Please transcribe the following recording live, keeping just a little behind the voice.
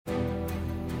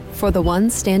For the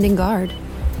ones standing guard.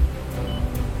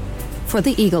 For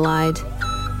the eagle-eyed.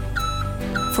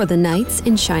 For the knights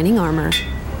in shining armor.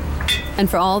 And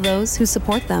for all those who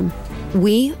support them.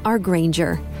 We are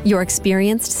Grainger, your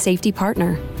experienced safety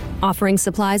partner, offering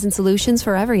supplies and solutions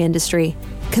for every industry,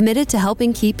 committed to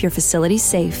helping keep your facilities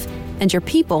safe and your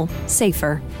people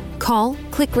safer. Call,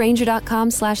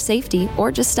 clickgrainger.com/safety,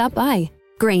 or just stop by.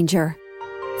 Grainger,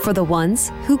 for the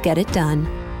ones who get it done.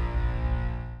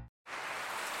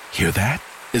 Hear that?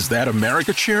 Is that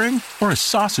America cheering or a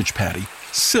sausage patty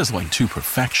sizzling to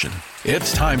perfection?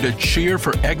 It's time to cheer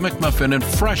for Egg McMuffin and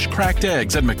fresh cracked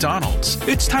eggs at McDonald's.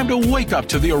 It's time to wake up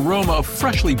to the aroma of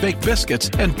freshly baked biscuits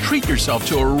and treat yourself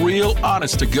to a real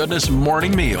honest-to-goodness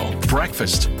morning meal.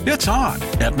 Breakfast, it's on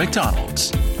at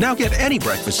McDonald's. Now get any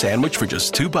breakfast sandwich for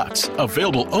just $2.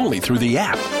 Available only through the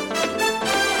app.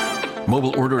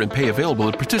 Mobile order and pay available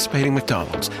at participating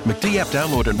McDonald's. McD app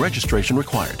download and registration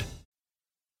required.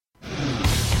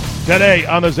 Today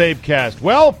on the CzabeCast,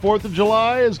 well, 4th of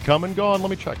July is come and gone.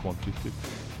 Let me check. 1, 2, 3.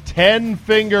 10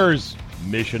 fingers.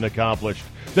 Mission accomplished.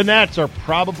 The Nats are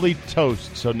probably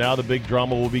toast, so now the big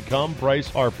drama will become Bryce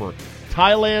Harper.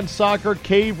 Thailand soccer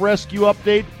cave rescue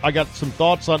update. I got some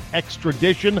thoughts on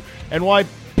extradition and why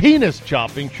penis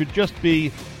chopping should just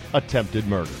be attempted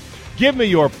murder. Give me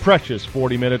your precious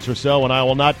 40 minutes or so, and I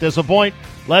will not disappoint.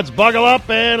 Let's buckle up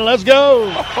and let's go.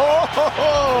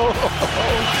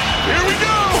 Here we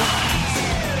go.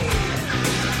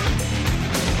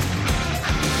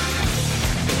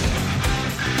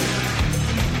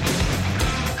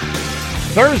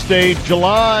 Thursday,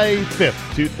 July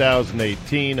 5th,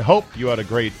 2018. Hope you had a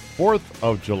great 4th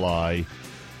of July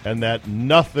and that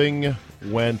nothing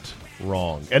went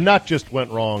wrong. And not just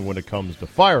went wrong when it comes to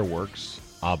fireworks,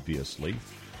 obviously,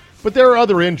 but there are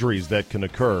other injuries that can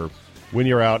occur when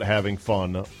you're out having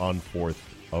fun on 4th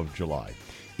of July,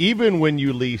 even when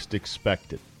you least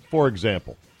expect it. For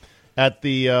example, at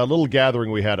the little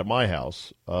gathering we had at my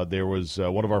house, there was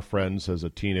one of our friends has a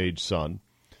teenage son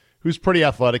who's pretty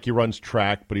athletic. He runs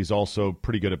track, but he's also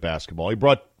pretty good at basketball. He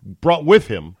brought with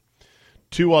him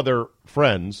 2 other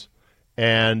friends,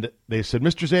 and they said,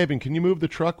 Mr. Zabin, can you move the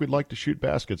truck? We'd like to shoot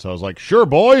baskets. I was like, sure,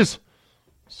 boys.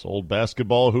 This old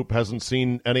basketball hoop hasn't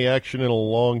seen any action in a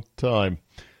long time.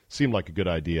 Seemed like a good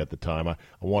idea at the time. I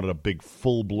wanted a big,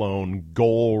 full-blown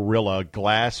Gorilla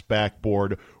glass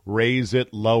backboard, raise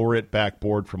it, lower it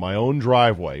backboard for my own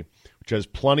driveway, which has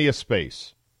plenty of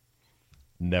space.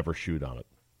 Never shoot on it.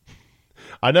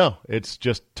 I know, it's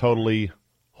just totally,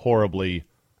 horribly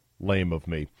lame of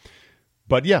me.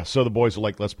 But yeah, so the boys are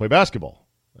like, let's play basketball.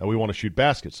 And we want to shoot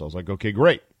baskets. So I was like, okay,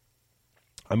 great.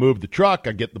 I move the truck,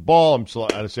 I get the ball,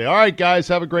 I say, all right, guys,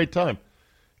 have a great time.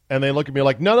 And they look at me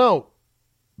like, no,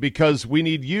 because we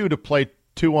need you to play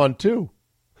 2-on-2.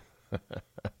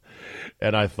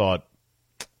 And I thought,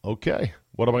 okay,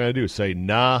 what am I going to do? Say,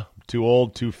 nah, too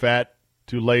old, too fat,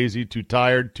 too lazy, too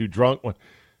tired, too drunk? Am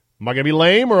I going to be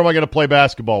lame, or am I going to play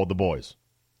basketball with the boys?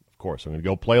 Of course, I'm going to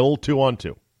go play a little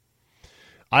 2-on-2.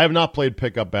 I have not played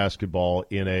pickup basketball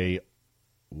in a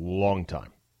long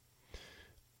time.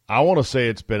 I want to say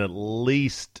it's been at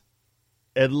least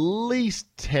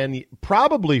 10,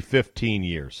 probably 15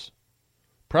 years.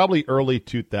 Probably early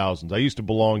 2000s. I used to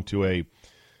belong to a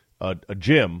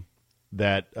gym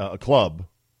a club,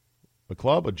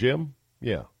 a gym?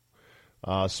 Yeah.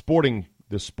 The sporting,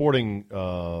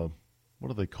 what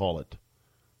do they call it?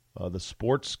 The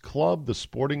sports club, the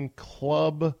sporting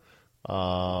club.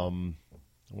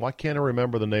 Why can't I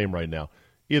remember the name right now?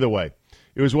 Either way,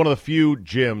 it was one of the few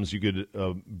gyms you could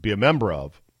be a member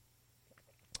of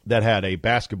that had a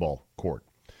basketball court.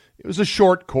 It was a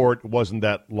short court. It wasn't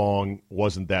that long,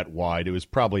 wasn't that wide. It was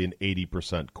probably an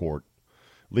 80% court,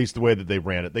 at least the way that they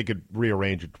ran it. They could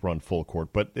rearrange it to run full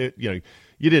court, but you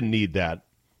didn't need that.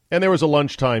 And there was a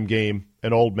lunchtime game,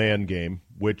 an old man game,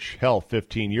 which,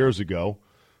 15 years ago,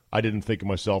 I didn't think of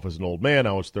myself as an old man.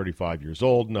 I was 35 years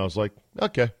old, and I was like,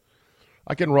 okay,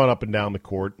 I can run up and down the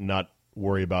court and not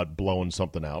worry about blowing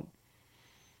something out.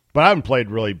 But I haven't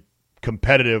played really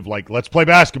competitive, like, let's play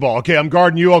basketball. Okay, I'm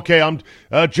guarding you. Okay, I'm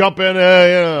jumping,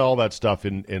 all that stuff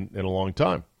in a long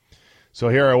time. So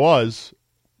here I was,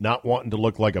 not wanting to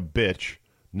look like a bitch,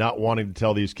 not wanting to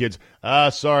tell these kids,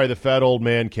 sorry, the fat old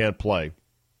man can't play.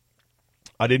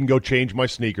 I didn't go change my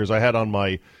sneakers. I had on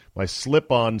my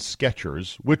slip-on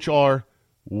Skechers, which are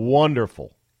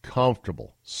wonderful,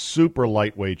 comfortable, super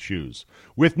lightweight shoes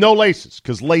with no laces,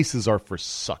 because laces are for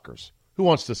suckers. Who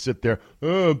wants to sit there,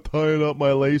 I'm tying up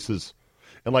my laces?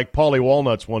 And like Paulie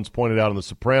Walnuts once pointed out in The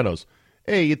Sopranos,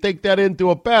 hey, you take that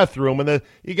into a bathroom and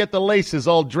you get the laces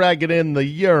all dragging in the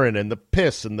urine and the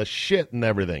piss and the shit and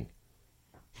everything.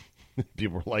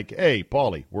 People were like, hey,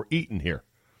 Paulie, we're eating here.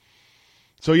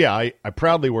 So, yeah, I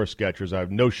proudly wear Skechers. I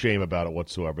have no shame about it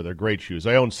whatsoever. They're great shoes.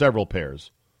 I own several pairs,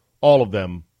 all of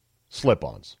them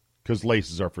slip-ons, because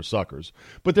laces are for suckers.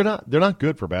 But they're not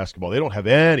good for basketball. They don't have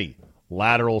any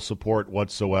lateral support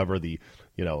whatsoever.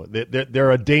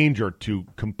 They're a danger to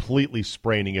completely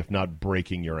spraining, if not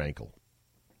breaking, your ankle.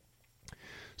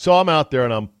 So I'm out there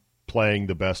and I'm playing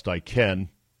the best I can,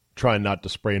 trying not to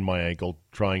sprain my ankle,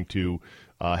 trying to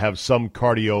have some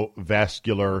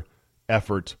cardiovascular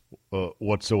effort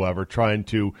whatsoever, trying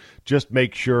to just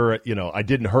make sure, I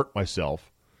didn't hurt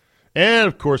myself. And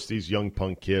of course, these young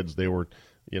punk kids, they were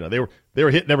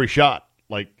hitting every shot,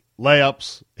 like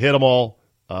layups, hit them all,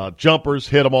 jumpers,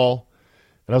 hit them all.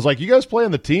 And I was like, you guys play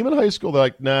on the team in high school? They're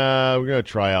like, nah, we're going to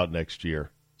try out next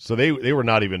year. So they were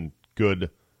not even good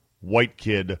white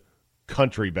kid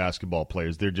country basketball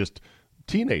players. They're just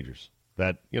teenagers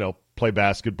that, play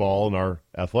basketball and are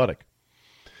athletic.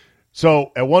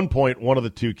 So at one point, one of the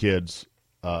two kids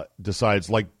decides,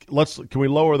 can we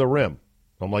lower the rim?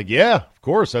 I'm like, yeah, of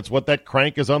course. That's what that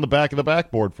crank is on the back of the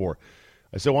backboard for.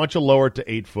 I said, why don't you lower it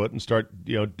to 8 foot and start,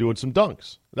 doing some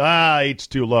dunks? 8's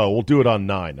too low. We'll do it on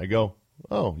 9. I go,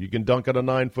 oh, you can dunk on a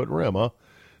 9-foot rim, huh?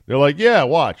 They're like, yeah,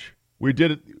 watch. We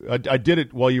did it. I did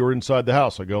it while you were inside the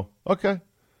house. I go, okay.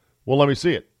 Well, let me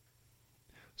see it.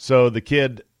 So the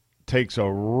kid takes a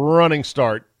running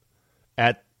start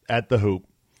at the hoop,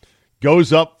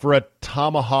 goes up for a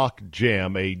tomahawk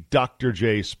jam, a Dr.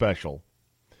 J special,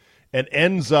 and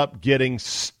ends up getting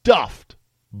stuffed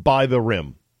by the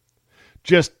rim.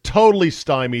 Just totally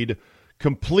stymied,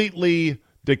 completely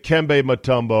Dikembe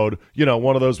Mutombo'd,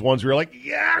 one of those ones where you're like,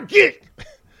 yeah, get.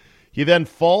 He then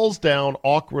falls down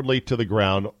awkwardly to the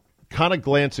ground, kind of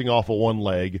glancing off of one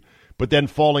leg, but then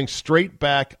falling straight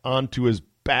back onto his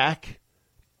back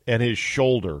and his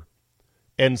shoulder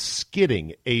and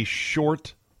skidding a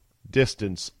short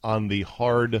distance on the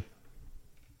hard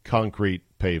concrete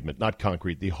pavement. Not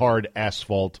concrete, the hard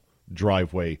asphalt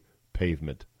driveway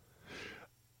pavement.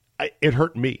 It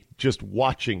hurt me just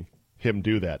watching him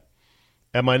do that.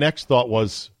 And my next thought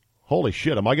was, holy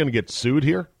shit, am I going to get sued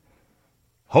here?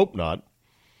 Hope not.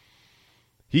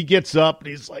 He gets up and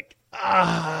he's like,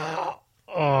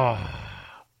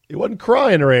 He wasn't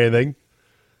crying or anything,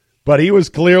 but he was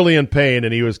clearly in pain,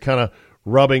 and he was kind of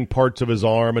rubbing parts of his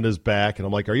arm and his back. And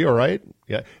I'm like, are you all right?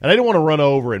 Yeah. And I didn't want to run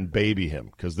over and baby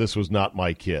him because this was not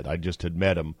my kid. I just had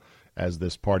met him as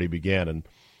this party began. And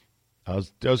I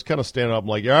was kind of standing up. I'm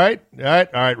like, all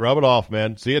right, rub it off,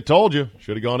 man. See, I told you.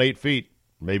 Should have gone 8 feet,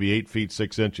 maybe 8 feet,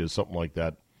 6 inches, something like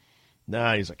that.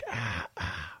 Nah, he's like,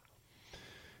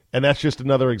 And that's just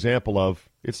another example of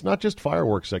it's not just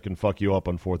fireworks that can fuck you up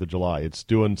on 4th of July. It's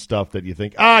doing stuff that you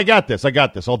think, I got this.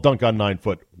 I'll dunk on 9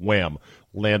 foot. Wham,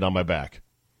 land on my back.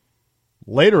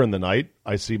 Later in the night,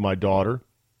 I see my daughter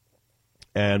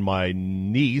and my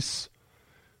niece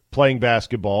playing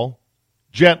basketball.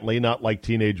 Gently, not like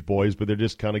teenage boys, but they're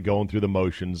just kind of going through the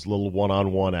motions, little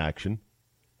one-on-one action,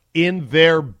 in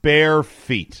their bare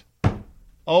feet.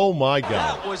 Oh, my God.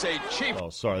 That was a cheap... Oh,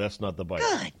 sorry, that's not the bite.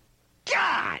 Good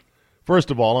God! First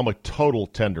of all, I'm a total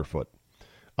tenderfoot.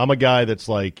 I'm a guy that's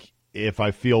like, if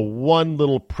I feel one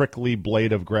little prickly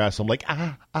blade of grass, I'm like,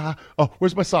 oh,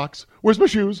 where's my socks? Where's my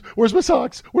shoes? Where's my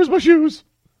socks? Where's my shoes?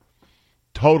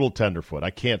 Total tenderfoot. I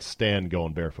can't stand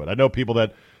going barefoot. I know people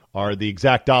that are the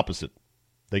exact opposite.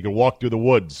 They can walk through the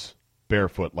woods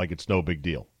barefoot like it's no big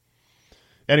deal.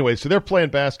 Anyway, so they're playing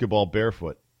basketball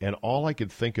barefoot, and all I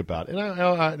could think about, and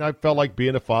I felt like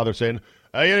being a father saying,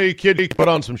 hey, you kid, you put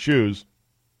on some shoes.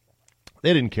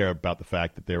 They didn't care about the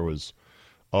fact that there was,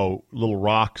 little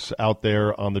rocks out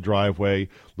there on the driveway,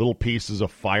 little pieces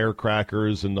of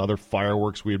firecrackers and other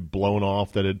fireworks we had blown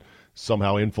off that had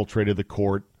somehow infiltrated the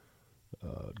court,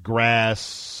 grass,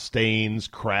 stains,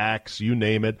 cracks, you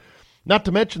name it. Not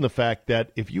to mention the fact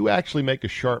that if you actually make a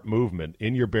sharp movement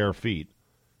in your bare feet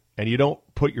and you don't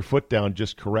put your foot down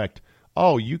just correct,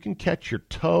 you can catch your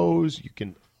toes, you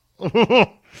can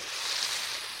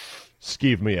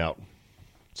skeeve me out.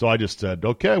 So I just said,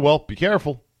 okay, well, be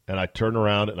careful. And I turned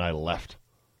around and I left.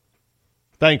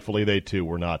 Thankfully, they too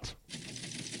were not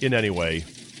in any way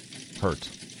hurt.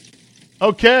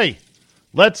 Okay,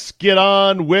 let's get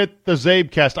on with the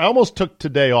CzabeCast. I almost took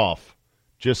today off,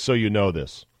 just so you know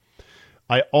this.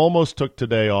 I almost took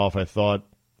today off. I thought,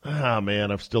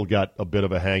 man, I've still got a bit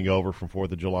of a hangover from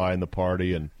 4th of July and the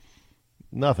party, and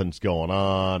nothing's going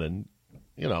on. And,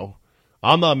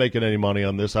 I'm not making any money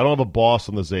on this. I don't have a boss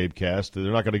on the CzabeCast.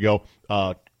 They're not going to go,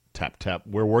 tap, tap,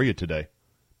 where were you today?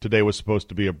 Today was supposed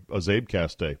to be a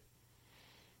CzabeCast day.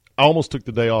 I almost took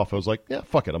the day off. I was like, yeah,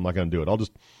 fuck it. I'm not going to do it.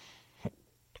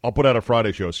 I'll put out a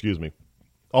Friday show,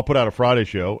 I'll put out a Friday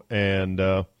show and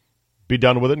be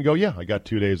done with it and go, yeah, I got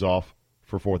 2 days off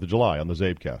for 4th of July on the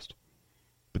CzabeCast.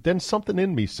 But then something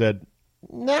in me said,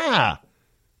 nah,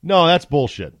 no, that's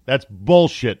bullshit. That's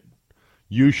bullshit.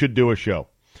 You should do a show.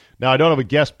 Now, I don't have a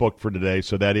guest booked for today,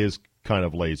 so that is kind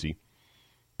of lazy.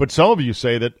 But some of you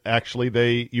say that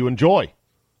actually you enjoy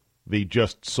the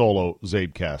just solo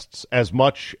CzabeCasts as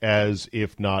much as,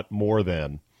 if not more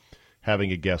than,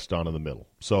 having a guest on in the middle.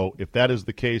 So if that is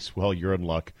the case, well, you're in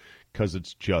luck because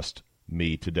it's just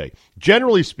me today.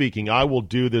 Generally speaking, I will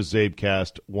do this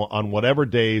CzabeCast on whatever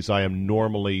days I am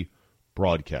normally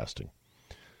broadcasting,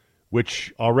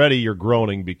 which already you're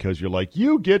groaning because you're like,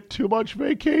 you get too much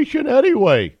vacation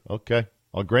anyway. Okay,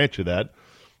 I'll grant you that.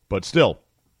 But still,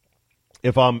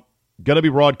 if I'm going to be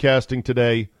broadcasting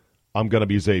today, I'm going to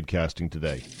be CzabeCasting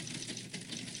today.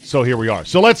 So here we are.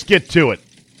 So let's get to it.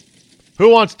 Who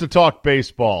wants to talk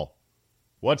baseball?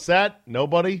 What's that?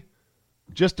 Nobody?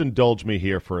 Just indulge me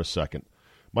here for a second.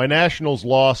 My Nationals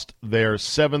lost their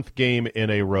 7th game in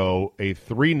a row, a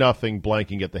 3-0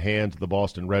 blanking at the hands of the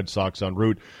Boston Red Sox en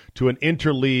route to an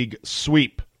interleague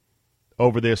sweep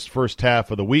over this first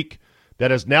half of the week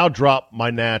that has now dropped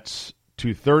my Nats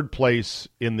to 3rd place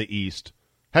in the East.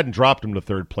 Hadn't dropped them to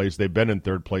 3rd place. They've been in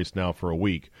 3rd place now for a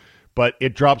week. But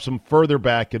it drops them further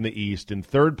back in the East in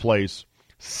 3rd place,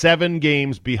 7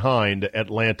 games behind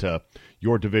Atlanta,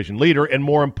 your division leader, and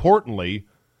more importantly,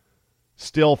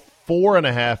 still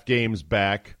 4.5 games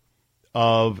back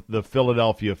of the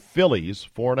Philadelphia Phillies.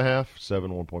 4.5,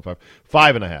 7, 1.5,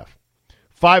 5.5.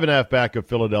 5.5 back of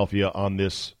Philadelphia on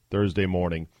this Thursday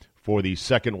morning for the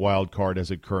second wild card as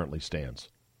it currently stands.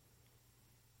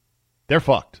 They're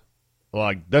fucked.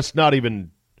 Like, that's not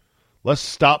even, let's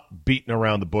stop beating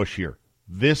around the bush here.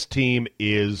 This team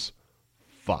is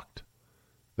fucked.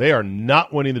 They are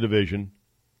not winning the division,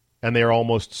 and they are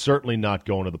almost certainly not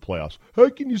going to the playoffs. How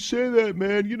can you say that,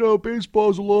 man? You know,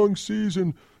 baseball's a long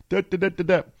season.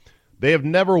 They have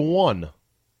never won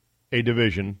a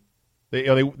division.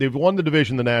 They've won the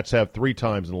division the Nats have 3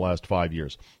 times in the last 5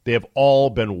 years. They have all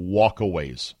been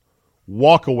walkaways.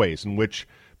 Walkaways in which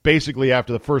basically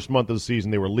after the first month of the season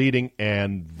they were leading,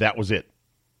 and that was it.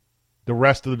 The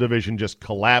rest of the division just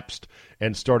collapsed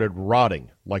and started rotting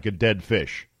like a dead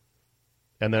fish.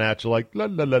 And the Nats are like, la,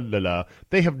 la, la, la, la.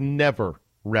 They have never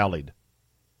rallied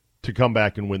to come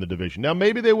back and win the division. Now,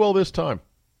 maybe they will this time.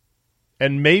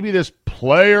 And maybe this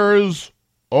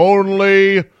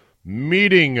players-only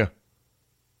meeting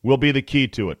will be the key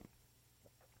to it.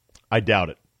 I doubt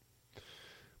it.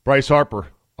 Bryce Harper,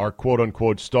 our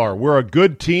quote-unquote star. We're a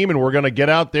good team, and we're going to get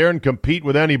out there and compete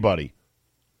with anybody,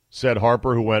 said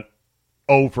Harper, who went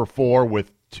 0 for 4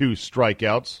 with 2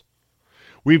 strikeouts.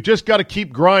 We've just got to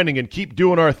keep grinding and keep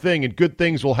doing our thing, and good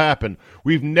things will happen.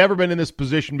 We've never been in this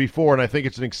position before, and I think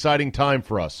it's an exciting time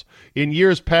for us. In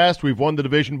years past, we've won the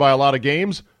division by a lot of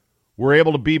games. We're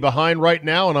able to be behind right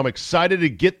now, and I'm excited to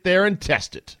get there and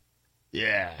test it.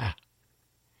 Yeah.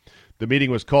 The meeting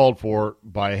was called for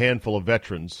by a handful of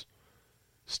veterans.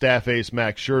 Staff ace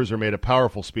Max Scherzer made a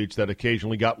powerful speech that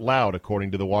occasionally got loud,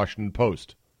 according to the Washington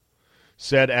Post.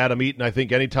 Said Adam Eaton, I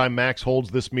think anytime Max holds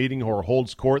this meeting or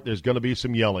holds court, there's going to be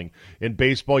some yelling. In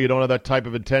baseball, you don't have that type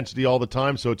of intensity all the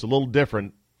time, so it's a little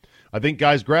different. I think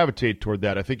guys gravitate toward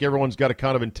that. I think everyone's got a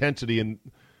kind of intensity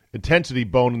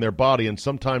bone in their body, and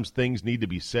sometimes things need to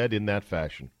be said in that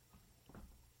fashion.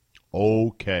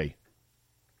 Okay.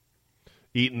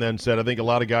 Eaton then said, I think a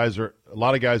lot of guys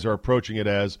are approaching it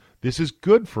as, this is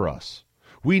good for us.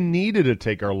 We needed to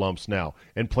take our lumps now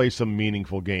and play some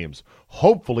meaningful games.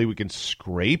 Hopefully we can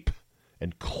scrape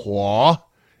and claw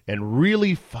and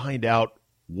really find out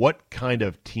what kind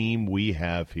of team we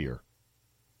have here.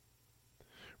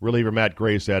 Reliever Matt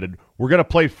Grace added, we're going to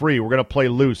play free, we're going to play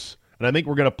loose, and I think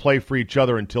we're going to play for each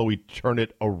other until we turn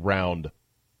it around.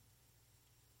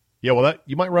 Yeah, well,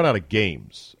 you might run out of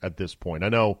games at this point. I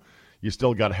know you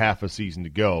still got half a season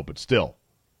to go, but still.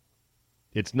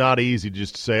 It's not easy to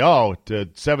just say, oh, it's a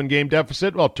 7-game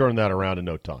deficit. Well, I'll turn that around in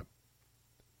no time.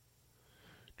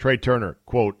 Trey Turner,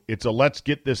 quote, it's a let's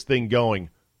get this thing going.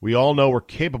 We all know we're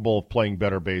capable of playing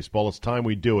better baseball. It's time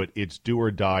we do it. It's do or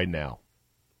die now.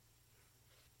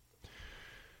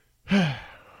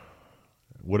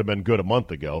 Would have been good a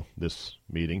month ago, this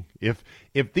meeting. If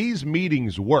these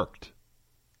meetings worked,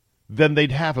 then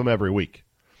they'd have them every week.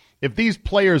 If these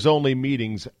players-only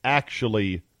meetings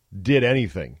actually did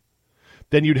anything,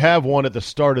 then you'd have one at the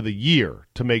start of the year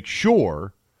to make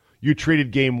sure you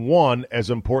treated Game 1 as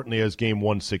importantly as Game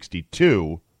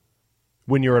 162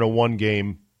 when you're in a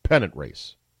 1-game pennant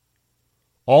race.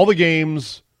 All the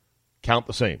games count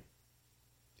the same,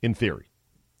 in theory.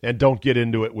 And don't get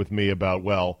into it with me about,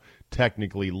 well,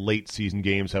 technically late season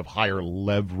games have higher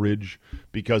leverage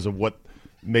because of what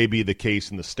may be the case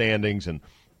in the standings. And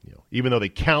even though they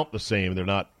count the same, they're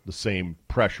not the same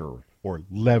pressure or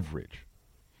leverage.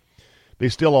 They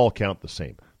still all count the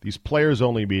same. These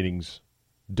players-only meetings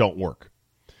don't work.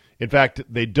 In fact,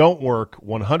 they don't work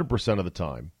 100% of the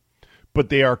time, but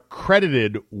they are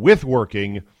credited with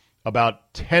working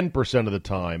about 10% of the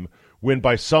time when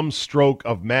by some stroke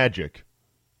of magic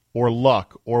or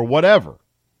luck or whatever,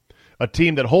 a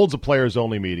team that holds a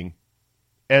players-only meeting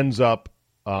ends up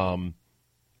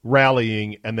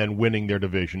rallying and then winning their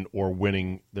division or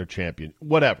winning their champion,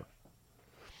 whatever.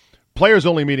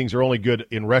 Players-only meetings are only good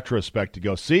in retrospect to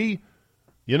go, see,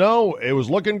 it was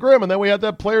looking grim, and then we had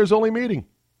that players-only meeting.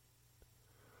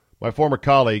 My former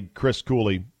colleague, Chris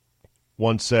Cooley,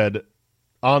 once said,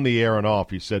 on the air and off,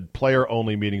 he said,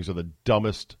 player-only meetings are the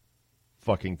dumbest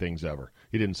fucking things ever.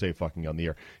 He didn't say fucking on the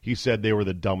air. He said they were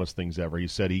the dumbest things ever. He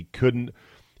said he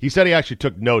actually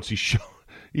took notes.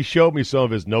 He showed me some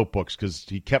of his notebooks because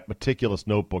he kept meticulous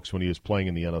notebooks when he was playing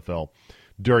in the NFL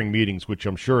during meetings, which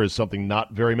I'm sure is something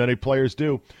not very many players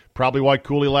do. Probably why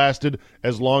Cooley lasted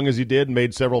as long as he did and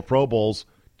made several Pro Bowls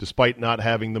despite not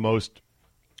having the most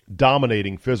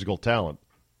dominating physical talent.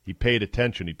 He paid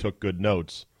attention. He took good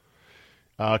notes.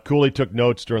 Cooley took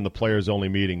notes during the players-only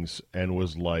meetings and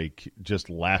was just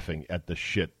laughing at the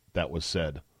shit that was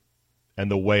said and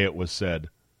the way it was said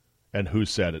and who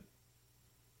said it.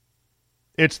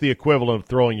 It's the equivalent of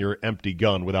throwing your empty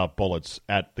gun without bullets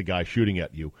at the guy shooting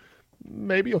at you.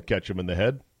 Maybe you'll catch him in the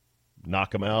head,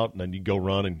 knock him out, and then you go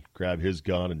run and grab his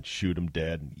gun and shoot him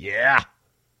dead. And yeah,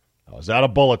 I was out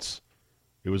of bullets.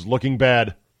 It was looking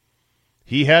bad.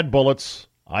 He had bullets.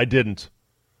 I didn't.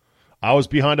 I was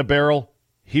behind a barrel.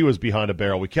 He was behind a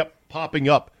barrel. We kept popping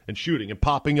up and shooting and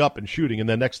popping up and shooting, and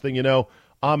the next thing you know,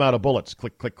 I'm out of bullets.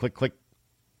 Click, click, click, click.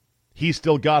 He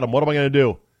still got him. What am I going to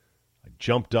do? I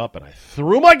jumped up and I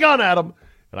threw my gun at him,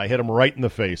 and I hit him right in the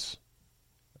face.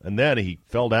 And then he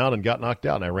fell down and got knocked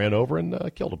out, and I ran over and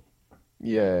killed him.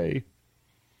 Yay.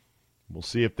 We'll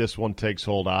see if this one takes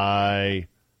hold. I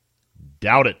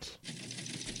doubt it.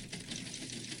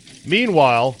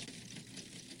 Meanwhile,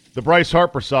 the Bryce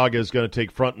Harper saga is going to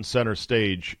take front and center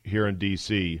stage here in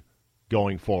D.C.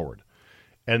 going forward.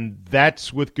 And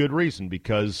that's with good reason,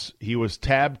 because he was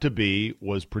tabbed to be,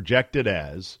 was projected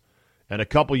as, and a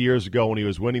couple years ago when he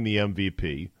was winning the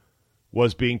MVP,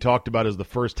 was being talked about as the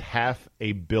first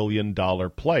 $500 million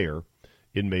player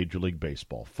in Major League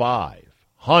Baseball.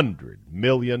 $500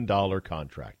 million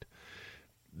contract.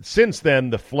 Since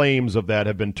then, the flames of that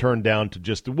have been turned down to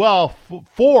just,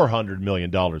 $400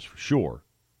 million for sure.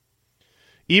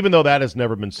 Even though that has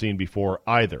never been seen before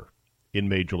either in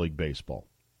Major League Baseball.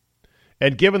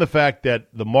 And given the fact that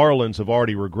the Marlins have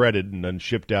already regretted and then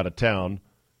shipped out of town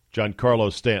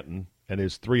Giancarlo Stanton and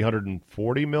his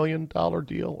 $340 million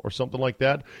deal or something like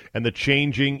that, and the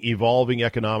changing, evolving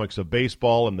economics of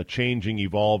baseball and the changing,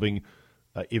 evolving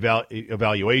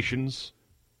evaluations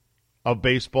of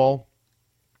baseball,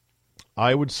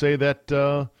 I would say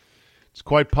that it's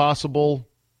quite possible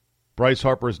Bryce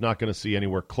Harper is not going to see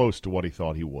anywhere close to what he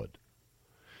thought he would.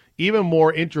 Even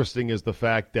more interesting is the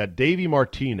fact that Davey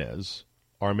Martinez,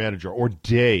 our manager, or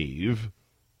Dave,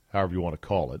 however you want to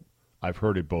call it, I've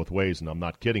heard it both ways, and I'm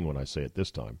not kidding when I say it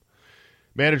this time.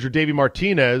 Manager Davey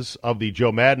Martinez of the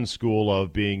Joe Madden school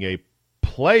of being a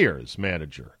player's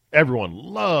manager. Everyone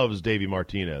loves Davey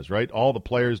Martinez, right? All the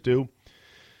players do.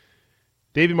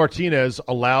 Davey Martinez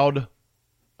allowed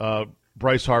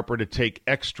Bryce Harper to take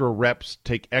extra reps,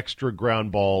 take extra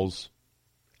ground balls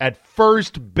at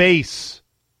first base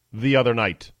the other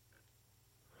night.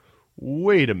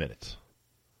 Wait a minute.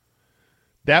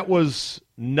 That was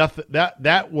nothing.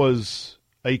 That was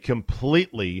a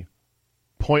completely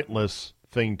pointless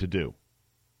thing to do.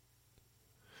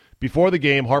 Before the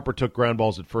game, Harper took ground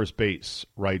balls at first base,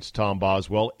 writes Tom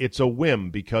Boswell. It's a whim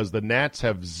because the Nats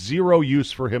have zero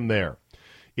use for him there.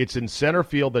 It's in center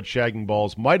field that shagging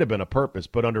balls might have been a purpose,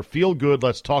 but under feel good,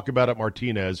 let's talk about it,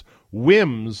 Martinez,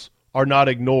 whims are not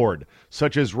ignored,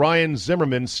 such as Ryan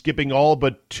Zimmerman skipping all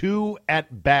but 2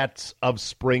 at-bats of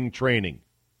spring training.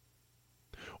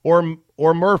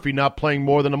 Or Murphy not playing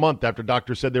more than a month after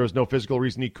doctors said there was no physical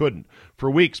reason he couldn't.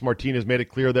 For weeks, Martinez made it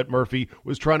clear that Murphy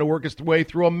was trying to work his way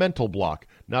through a mental block,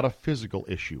 not a physical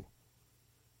issue.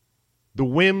 The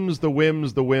whims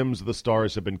of the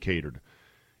Stars have been catered.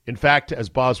 In fact, as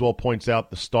Boswell points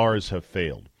out, the Stars have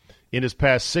failed. In his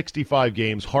past 65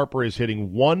 games, Harper is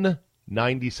hitting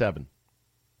 .197.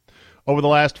 Over the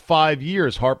last 5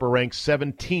 years, Harper ranks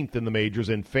 17th in the majors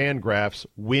in Fangraphs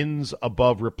wins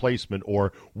above replacement,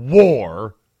 or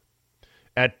WAR,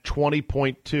 at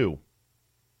 20.2.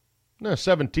 No,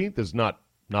 17th is not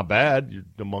bad. You're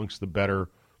amongst the better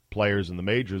players in the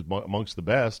majors, amongst the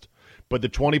best. But the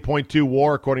 20.2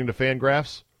 WAR, according to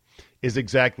Fangraphs, is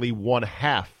exactly one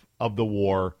half of the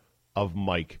WAR of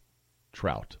Mike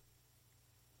Trout.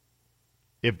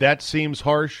 If that seems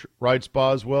harsh, writes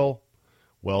Boswell,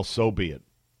 well, so be it.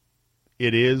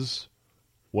 It is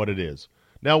what it is.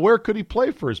 Now, where could he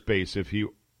play first base if he...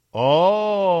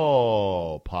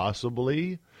 Oh,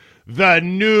 possibly the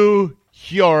New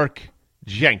York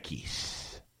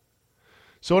Yankees.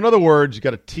 So, in other words, you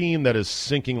got a team that is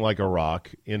sinking like a rock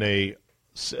in a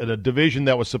division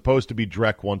that was supposed to be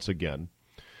Drek once again,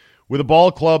 with a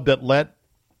ball club that let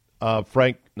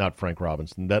Frank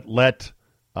Robinson, that let...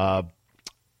 boy,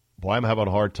 I'm having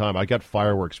a hard time. I got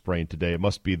fireworks brain today. It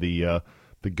must be the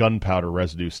gunpowder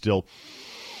residue still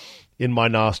in my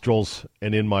nostrils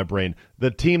and in my brain.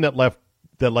 The team that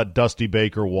let Dusty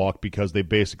Baker walk because they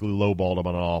basically lowballed him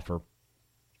on an offer.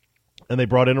 And they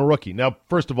brought in a rookie. Now,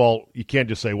 first of all, you can't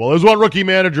just say, well, this is what rookie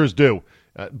managers do.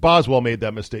 Boswell made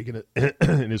that mistake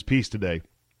in his piece today.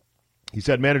 He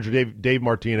said manager Dave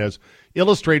Martinez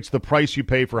illustrates the price you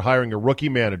pay for hiring a rookie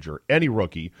manager, any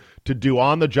rookie, to do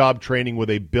on-the-job training with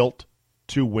a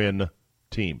built-to-win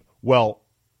team. Well,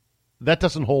 that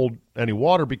doesn't hold any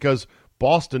water because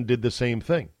Boston did the same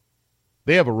thing.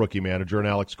 They have a rookie manager in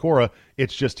Alex Cora.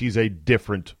 It's just he's a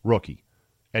different rookie.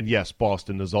 And yes,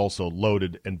 Boston is also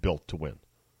loaded and built to win.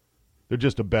 They're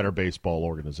just a better baseball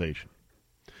organization.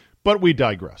 But we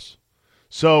digress.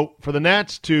 So for the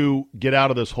Nats to get out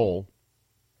of this hole,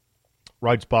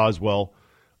 writes Boswell,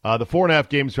 the 4.5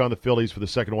 games found the Phillies for the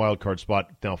second wild card spot,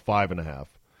 now 5.5.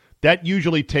 That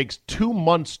usually takes 2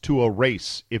 months to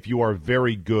erase if you are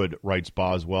very good, writes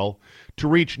Boswell. To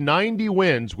reach 90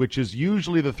 wins, which is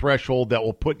usually the threshold that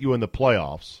will put you in the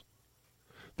playoffs,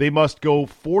 they must go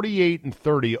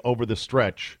 48-30 over the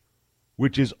stretch,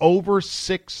 which is over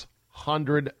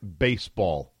 600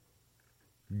 baseball.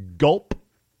 Gulp,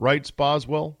 writes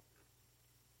Boswell.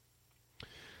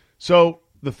 So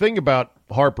the thing about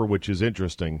Harper, which is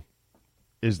interesting,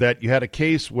 is that you had a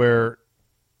case where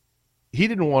he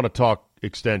didn't want to talk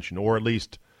extension, or at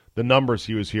least the numbers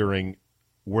he was hearing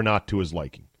were not to his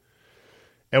liking.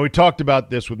 And we talked about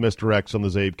this with Mr. X on the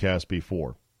CzabeCast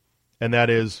before, and that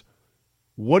is,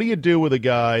 what do you do with a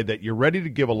guy that you're ready to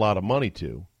give a lot of money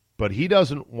to, but he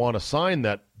doesn't want to sign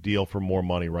that deal for more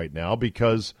money right now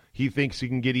because he thinks he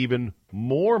can get even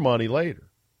more money later?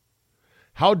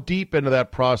 How deep into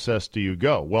that process do you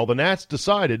go? Well, the Nats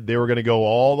decided they were going to go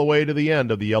all the way to the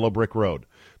end of the Yellow Brick Road.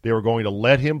 They were going to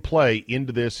let him play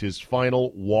into this, his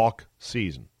final walk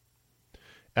season.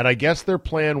 And I guess their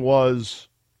plan was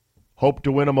hope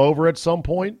to win him over at some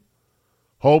point,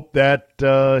 hope that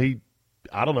he,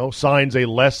 I don't know, signs a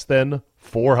less than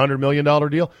 $400 million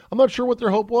deal. I'm not sure what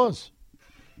their hope was.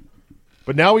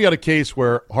 But now we got a case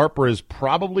where Harper is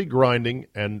probably grinding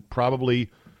and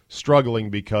probably struggling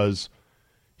because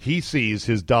he sees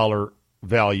his dollar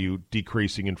value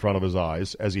decreasing in front of his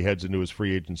eyes as he heads into his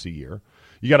free agency year.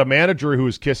 You got a manager who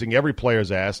is kissing every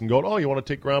player's ass and going, oh, you want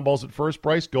to take ground balls at first,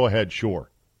 Bryce? Go ahead,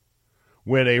 sure.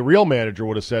 When a real manager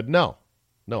would have said, no,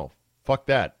 fuck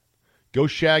that. Go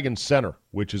shag in center,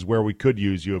 which is where we could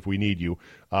use you if we need you.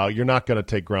 You're not going to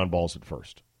take ground balls at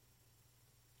first.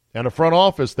 And a front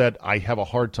office that I have a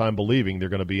hard time believing they're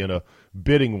going to be in a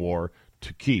bidding war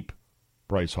to keep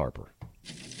Bryce Harper.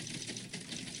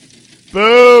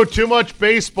 Boo! Too much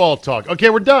baseball talk. Okay,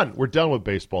 we're done. We're done with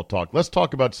baseball talk. Let's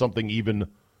talk about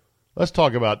let's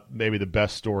talk about maybe the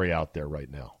best story out there right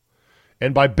now.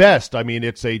 And by best, I mean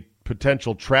it's a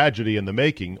potential tragedy in the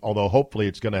making, although hopefully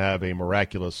it's going to have a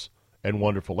miraculous and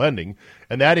wonderful ending.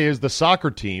 And that is the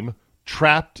soccer team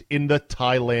trapped in the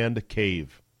Thailand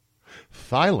cave.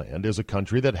 Thailand is a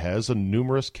country that has a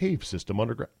numerous cave system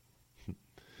underground.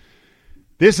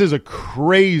 This is a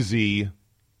crazy,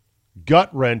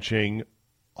 gut-wrenching,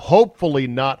 hopefully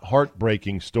not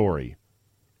heartbreaking story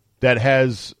that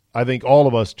has, I think, all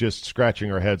of us just scratching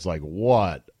our heads like,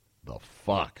 what the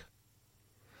fuck?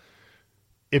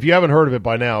 If you haven't heard of it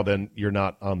by now, then you're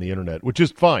not on the internet, which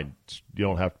is fine. You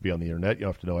don't have to be on the internet. You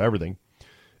don't have to know everything.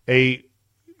 A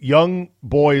young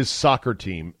boys soccer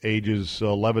team, ages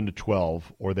 11 to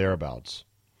 12 or thereabouts,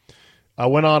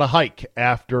 went on a hike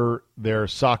after their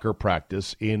soccer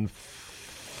practice in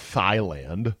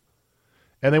Thailand,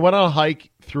 and they went on a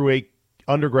hike through a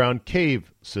underground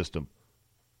cave system.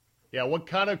 Yeah, what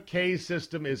kind of cave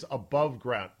system is above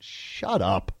ground? Shut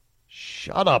up,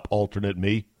 alternate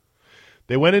me.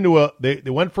 They went into they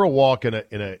went for a walk in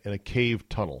a cave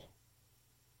tunnel.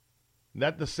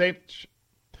 Not the same.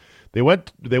 They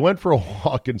went for a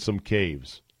walk in some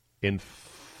caves. in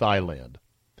Thailand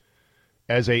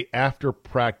as a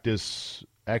after-practice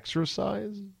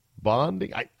exercise,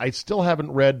 bonding. I still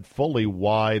haven't read fully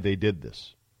why they did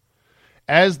this.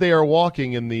 As they are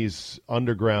walking in these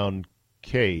underground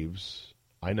caves,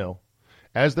 I know,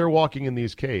 as they're walking in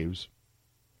these caves,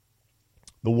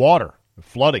 the water,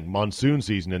 flooding, monsoon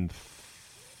season in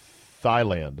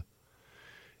Thailand,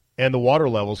 and the water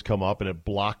levels come up and it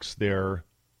blocks their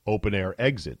open-air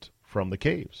exit from the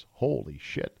caves. Holy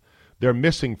shit. They're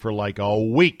missing for like a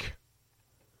week.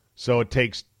 So it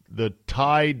takes the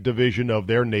Thai division of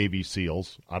their Navy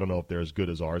SEALs. I don't know if they're as good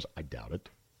as ours. I doubt it.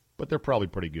 But they're probably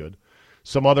pretty good.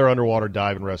 Some other underwater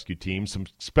dive and rescue teams. Some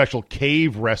special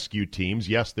cave rescue teams.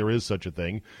 Yes, there is such a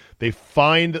thing. They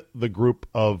find the group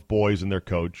of boys and their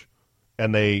coach,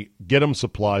 and they get them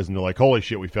supplies, and they're like, holy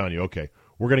shit, we found you. Okay,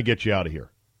 we're going to get you out of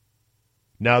here.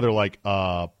 Now they're like,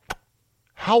 how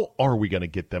are we going to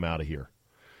get them out of here?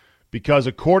 Because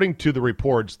according to the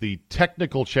reports, the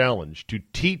technical challenge to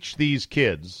teach these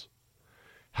kids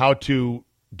how to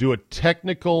do a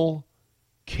technical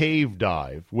cave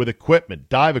dive with equipment,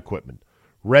 dive equipment,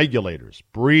 regulators,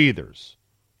 breathers,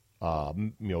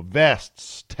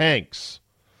 vests, tanks,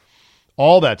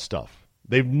 all that stuff.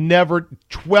 They've never,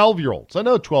 12-year-olds, I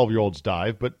know 12-year-olds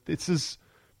dive, but this is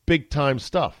big-time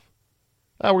stuff.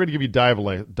 We're going to give you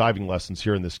diving lessons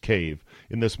here in this cave,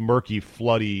 in this murky,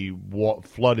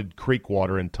 flooded creek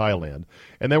water in Thailand,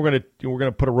 and then we're going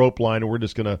to put a rope line, and we're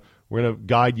going to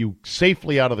guide you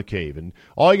safely out of the cave. And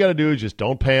all you got to do is just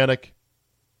don't panic,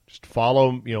 just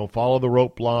follow the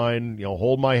rope line,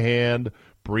 hold my hand,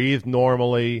 breathe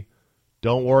normally,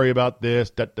 don't worry about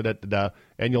this,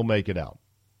 and you'll make it out.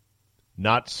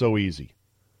 Not so easy.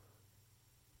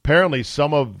 Apparently,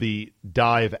 some of the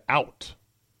dive out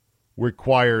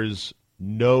requires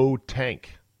no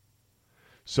tank.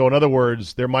 So in other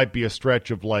words, there might be a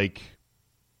stretch of 50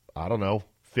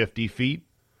 feet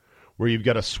where you've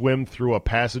got to swim through a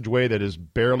passageway that is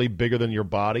barely bigger than your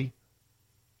body,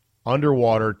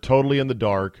 underwater, totally in the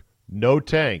dark, no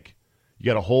tank. You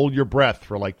got to hold your breath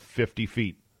for 50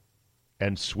 feet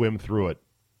and swim through it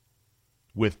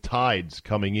with tides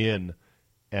coming in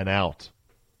and out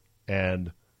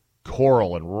and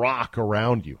coral and rock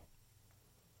around you.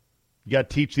 You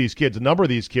got to teach these kids. A number of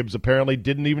these kids apparently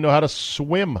didn't even know how to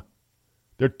swim.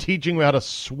 They're teaching them how to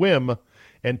swim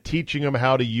and teaching them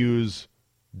how to use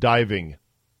diving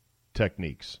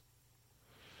techniques.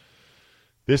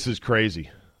 This is crazy.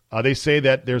 They say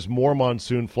that there's more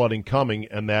monsoon flooding coming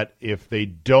and that if they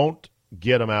don't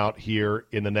get them out here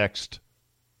in the next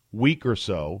week or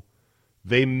so,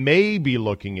 they may be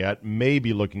looking at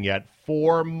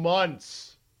 4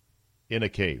 months in a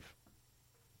cave.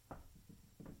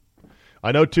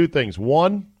 I know two things.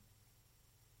 One,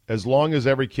 as long as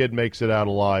every kid makes it out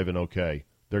alive and okay,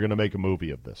 they're going to make a movie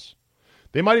of this.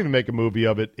 They might even make a movie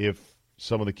of it if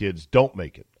some of the kids don't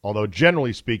make it. Although,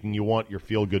 generally speaking, you want your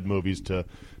feel-good movies to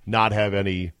not have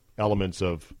any elements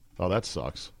of, oh, that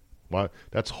sucks. Why,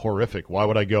 that's horrific. Why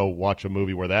would I go watch a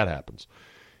movie where that happens?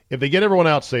 If they get everyone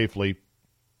out safely,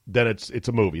 then it's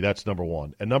a movie. That's number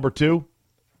one. And number two,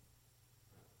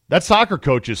 that soccer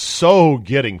coach is so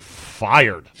getting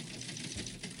fired.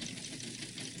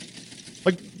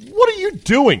 What are you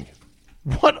doing?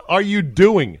 What are you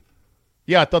doing?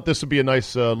 Yeah, I thought this would be a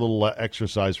nice little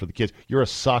exercise for the kids. You're a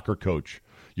soccer coach.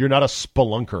 You're not a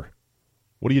spelunker.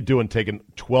 What are you doing taking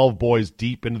 12 boys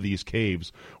deep into these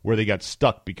caves where they got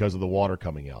stuck because of the water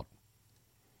coming out?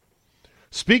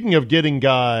 Speaking of getting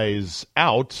guys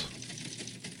out,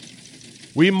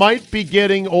 we might be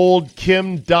getting old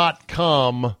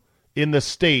Kim.com in the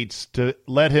States to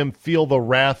let him feel the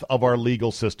wrath of our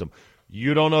legal system.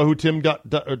 You don't know who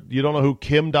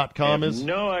Kim.com is?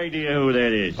 No idea who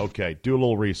that is. Okay, do a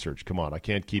little research. Come on, I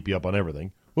can't keep you up on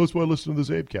everything. Well, that's why I listen to this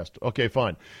CzabeCast. Okay,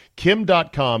 fine.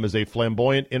 Kim.com is a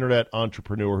flamboyant internet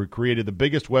entrepreneur who created the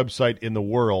biggest website in the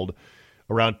world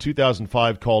around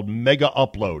 2005 called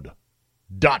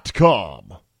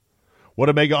MegaUpload.com. What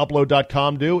did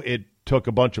MegaUpload.com do? It took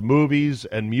a bunch of movies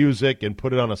and music and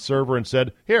put it on a server and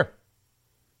said, here,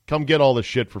 come get all this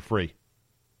shit for free.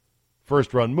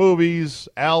 First-run movies,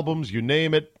 albums, you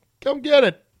name it, come get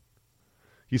it.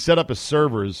 He set up his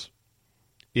servers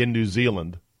in New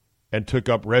Zealand and took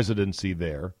up residency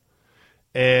there.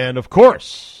 And, of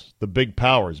course, the big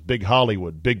powers, big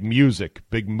Hollywood, big music,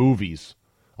 big movies,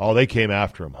 oh, they came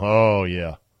after him. Oh,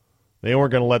 yeah. They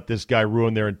weren't going to let this guy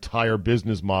ruin their entire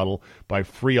business model by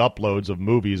free uploads of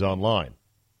movies online.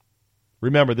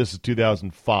 Remember, this is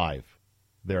 2005,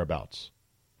 thereabouts.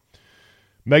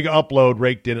 Mega Upload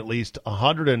raked in at least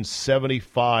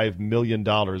 $175 million,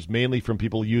 mainly from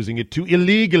people using it to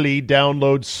illegally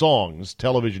download songs,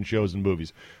 television shows, and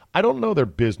movies. I don't know their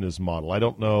business model. I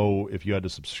don't know if you had to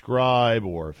subscribe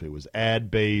or if it was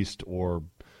ad-based or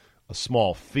a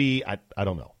small fee. I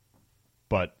don't know.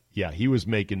 But, yeah, he was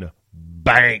making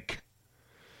bank.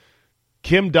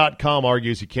 Kim.com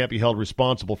argues he can't be held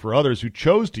responsible for others who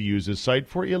chose to use his site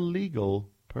for illegal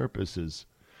purposes.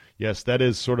 Yes, that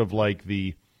is sort of like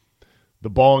the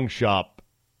bong shop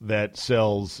that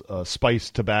sells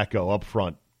spiced tobacco up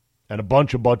front and a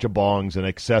bunch of bongs and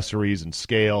accessories and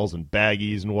scales and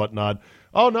baggies and whatnot.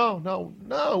 Oh,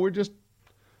 no, we're just,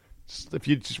 if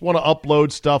you just want to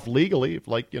upload stuff legally, if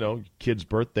like, kid's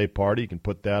birthday party, you can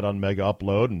put that on Mega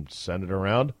Upload and send it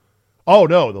around. Oh,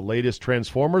 no, the latest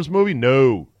Transformers movie?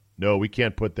 No, we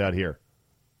can't put that here.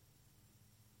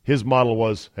 His model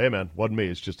was, hey, man, wasn't me,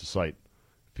 it's just a site.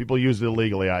 People use it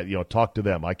illegally. Talk to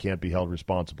them. I can't be held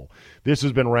responsible.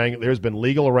 There's been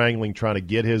legal wrangling trying to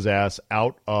get his ass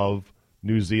out of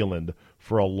New Zealand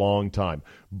for a long time.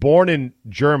 Born in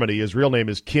Germany, his real name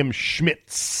is Kim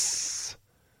Schmitz.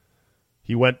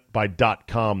 He went by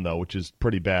 .com, though, which is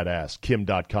pretty badass.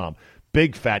 Kim.com.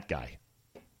 Big fat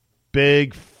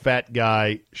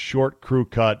guy, short crew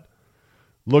cut,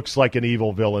 looks like an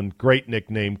evil villain. Great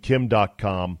nickname,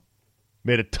 Kim.com.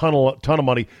 Made a ton of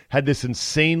money, had this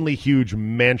insanely huge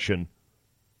mansion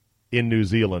in New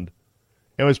Zealand,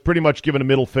 and was pretty much giving a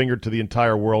middle finger to the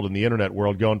entire world and the internet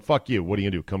world, going, fuck you, what are you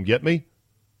going to do, come get me?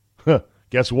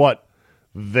 Guess what?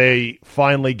 They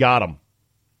finally got him.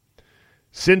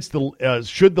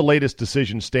 Should the latest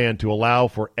decision stand to allow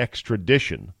for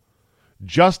extradition,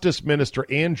 Justice Minister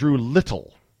Andrew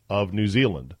Little of New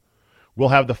Zealand will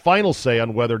have the final say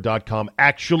on whether .com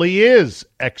actually is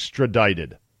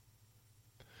extradited.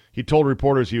 He told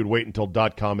reporters he would wait until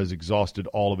 .com has exhausted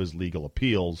all of his legal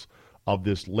appeals of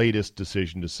this latest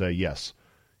decision to say yes.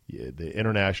 The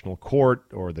international court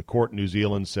or the court in New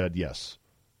Zealand said yes.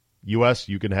 U.S.,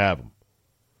 you can have him.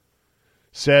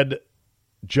 Said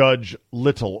Judge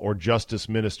Little or Justice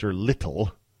Minister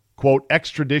Little, quote,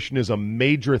 extradition is a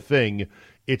major thing.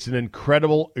 It's an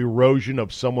incredible erosion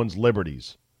of someone's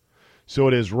liberties. So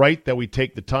it is right that we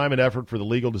take the time and effort for the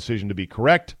legal decision to be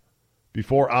correct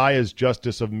before I, as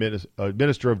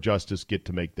Minister of Justice, get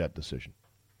to make that decision.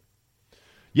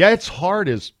 Yeah, it's hard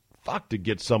as fuck to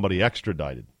get somebody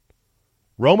extradited.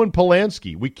 Roman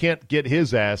Polanski, we can't get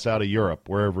his ass out of Europe,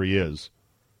 wherever he is,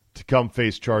 to come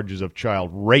face charges of child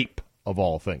rape, of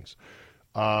all things.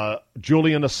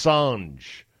 Julian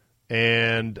Assange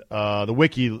and he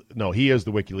is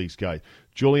the WikiLeaks guy.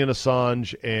 Julian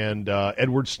Assange and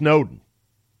Edward Snowden.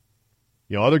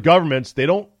 Other governments,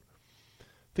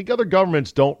 I think other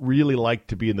governments don't really like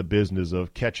to be in the business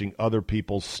of catching other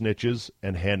people's snitches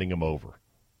and handing them over.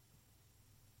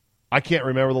 I can't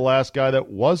remember the last guy that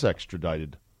was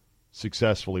extradited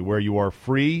successfully, where you are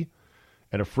free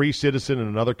and a free citizen in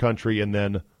another country, and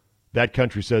then that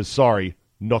country says, sorry,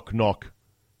 knock, knock,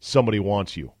 somebody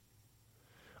wants you.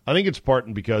 I think it's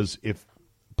partly because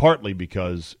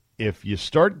if you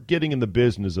start getting in the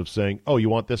business of saying, oh, you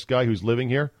want this guy who's living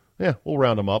here? Yeah, we'll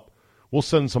round him up. We'll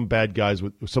send some guys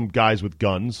with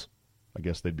guns. I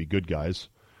guess they'd be good guys.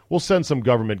 We'll send some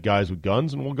government guys with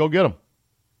guns, and we'll go get them.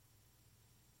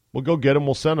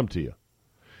 We'll send them to you.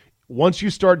 Once you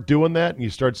start doing that and you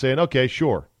start saying, okay,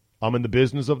 sure, I'm in the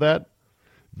business of that,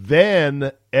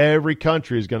 then every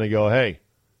country is going to go, hey,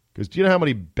 because do you know how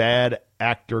many bad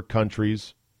actor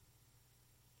countries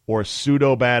or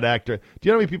pseudo-bad actor, do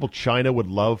you know how many people China would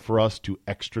love for us to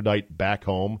extradite back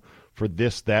home for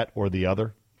this, that, or the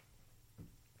other?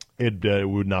 It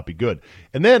would not be good.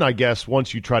 And then I guess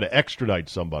once you try to extradite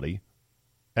somebody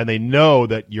and they know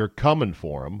that you're coming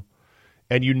for them,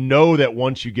 and you know that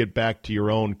once you get back to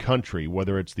your own country,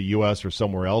 whether it's the U.S. or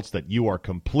somewhere else, that you are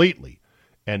completely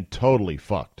and totally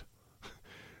fucked.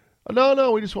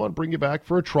 No, we just want to bring you back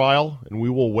for a trial, and we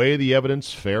will weigh the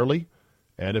evidence fairly.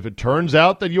 And if it turns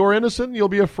out that you're innocent, you'll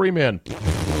be a free man.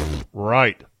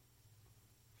 Right.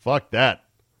 Fuck that.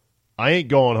 I ain't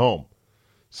going home.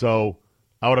 So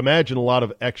I would imagine a lot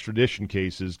of extradition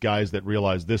cases, guys that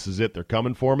realize this is it, they're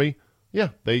coming for me. Yeah,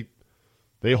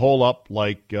 they hole up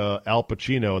like Al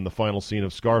Pacino in the final scene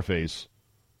of Scarface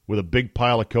with a big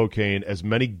pile of cocaine, as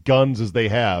many guns as they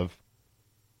have,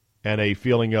 and a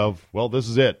feeling of, well, this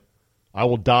is it. I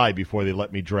will die before they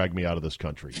let me drag me out of this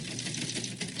country.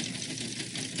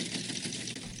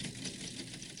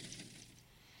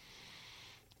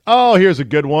 Oh, here's a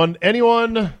good one.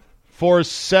 Anyone for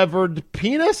severed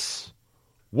penis?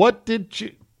 What the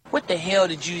hell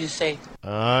did you just say?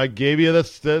 I gave you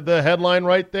the headline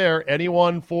right there.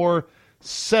 Anyone for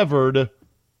severed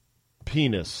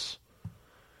penis.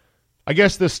 I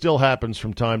guess this still happens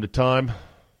from time to time.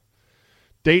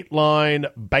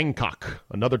 Dateline Bangkok,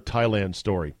 another Thailand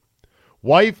story.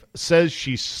 Wife says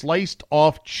she sliced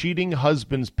off cheating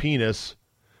husband's penis,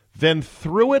 then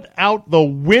threw it out the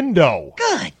window.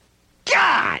 Good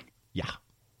God! Yeah.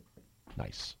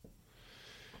 Nice.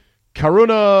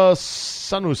 Karuna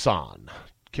Sanusan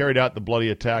carried out the bloody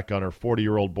attack on her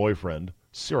 40-year-old boyfriend,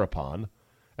 Sirapan,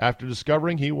 after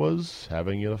discovering he was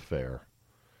having an affair.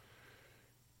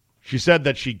 She said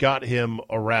that she got him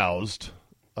aroused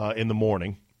in the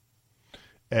morning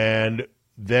and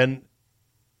then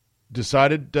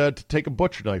decided to take a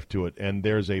butcher knife to it. And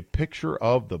there's a picture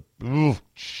of the...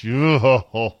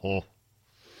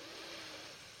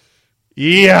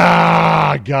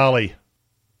 Yeah, golly.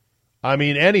 I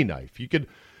mean, any knife. You could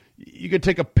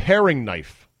take a paring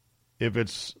knife if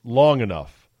it's long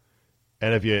enough.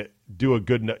 And if you do a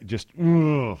good just...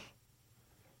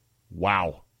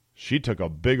 Wow. She took a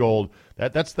big old...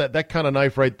 That kind of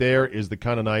knife right there is the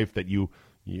kind of knife that you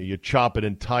chop an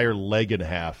entire leg in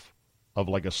half of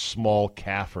like a small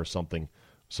calf or something,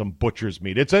 some butcher's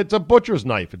meat. It's a butcher's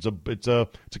knife. It's a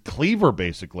cleaver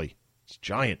basically. It's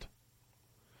giant.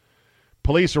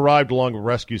 Police arrived along with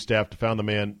rescue staff to find the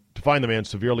man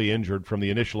severely injured. From the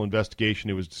initial investigation,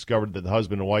 it was discovered that the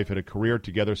husband and wife had a career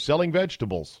together selling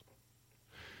vegetables.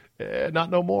 Not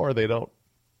no more. They don't.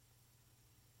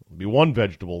 There'll be one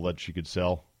vegetable that she could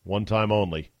sell, one time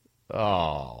only.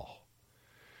 Oh.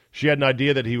 She had an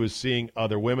idea that he was seeing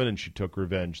other women, and she took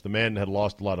revenge. The man had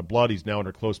lost a lot of blood. He's now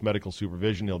under close medical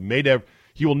supervision.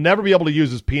 He will never be able to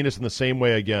use his penis in the same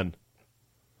way again.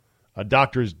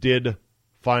 Doctors did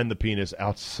find the penis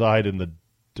outside in the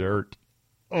dirt.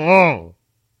 Oh.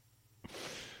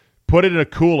 Put it in a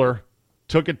cooler,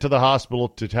 took it to the hospital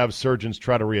to have surgeons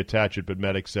try to reattach it, but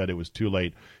medics said it was too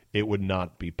late. It would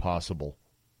not be possible.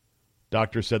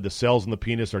 Doctor said the cells in the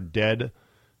penis are dead,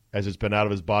 as it's been out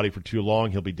of his body for too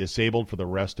long. He'll be disabled for the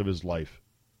rest of his life.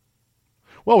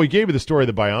 Well, we gave you the story of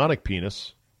the bionic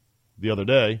penis the other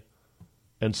day,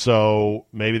 and so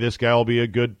maybe this guy will be a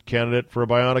good candidate for a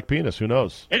bionic penis. Who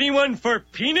knows? Anyone for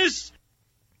penis?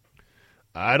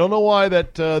 I don't know why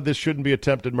that this shouldn't be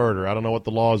attempted murder. I don't know what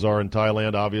the laws are in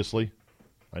Thailand, obviously.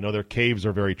 I know their caves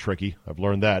are very tricky. I've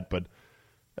learned that, but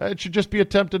it should just be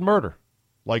attempted murder.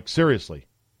 Like, seriously.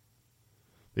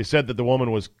 They said that the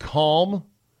woman was calm.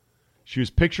 She was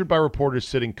pictured by reporters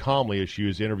sitting calmly as she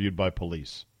was interviewed by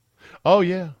police. Oh,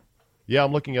 yeah. Yeah,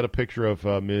 I'm looking at a picture of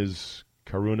Ms.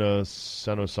 Karuna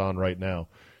Senosan right now.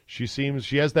 She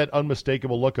has that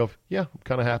unmistakable look of, yeah, I'm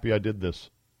kind of happy I did this,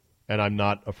 and I'm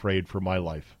not afraid for my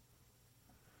life.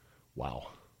 Wow.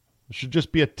 It should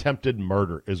just be attempted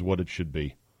murder is what it should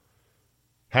be.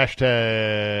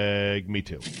 Hashtag me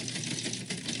too.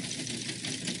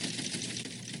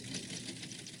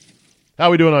 How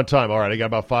are we doing on time? All right, I got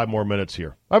about 5 more minutes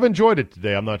here. I've enjoyed it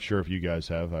today. I'm not sure if you guys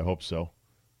have. I hope so.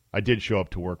 I did show up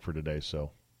to work for today, so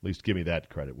at least give me that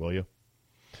credit, will you?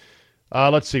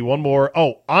 Let's see, one more.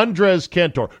 Oh, Andres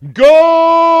Cantor.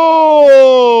 Go!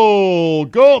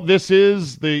 Go! This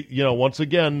is the, once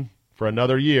again, for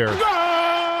another year. Go! Go!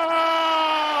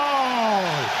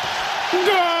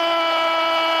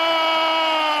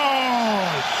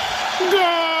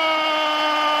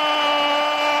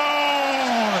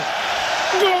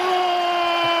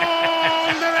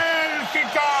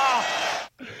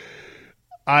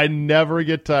 I never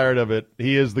get tired of it.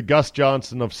 He is the Gus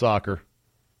Johnson of soccer,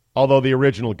 although the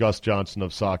original Gus Johnson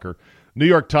of soccer. New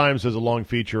York Times has a long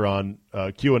feature on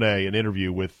Q&A, an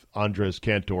interview with Andres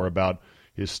Cantor about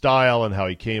his style and how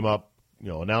he came up,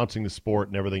 announcing the sport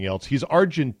and everything else. He's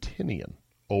Argentinian,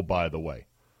 oh, by the way.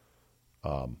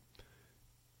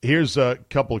 Here's a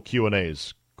couple of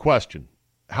Q&As. Question: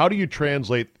 how do you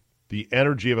translate the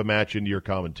energy of a match into your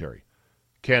commentary?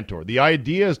 Cantor: the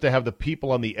idea is to have the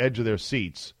people on the edge of their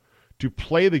seats to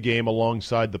play the game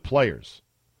alongside the players.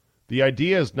 The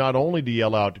idea is not only to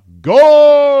yell out,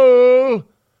 "Goal!"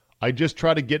 I just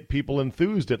try to get people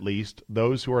enthused, at least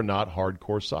those who are not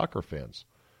hardcore soccer fans.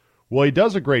 Well, he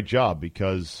does a great job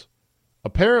because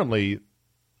apparently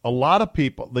a lot of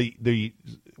people, the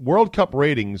World Cup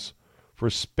ratings for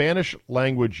Spanish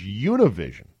language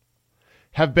Univision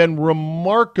have been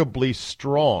remarkably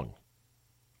strong.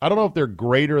 I don't know if they're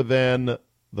greater than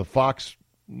the Fox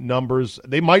numbers.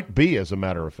 They might be, as a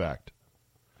matter of fact.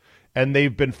 And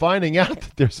they've been finding out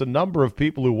that there's a number of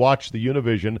people who watch the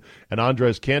Univision and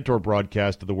Andres Cantor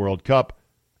broadcast of the World Cup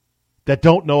that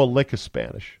don't know a lick of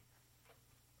Spanish.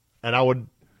 And I would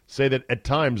say that at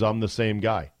times I'm the same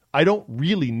guy. I don't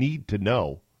really need to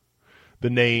know the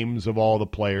names of all the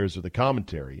players or the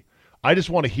commentary. I just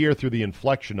want to hear through the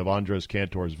inflection of Andres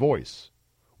Cantor's voice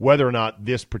whether or not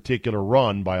this particular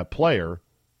run by a player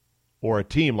or a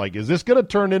team, like, is this going to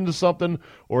turn into something,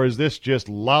 or is this just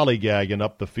lollygagging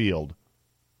up the field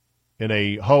in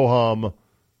a ho-hum,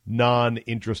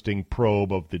 non-interesting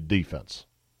probe of the defense?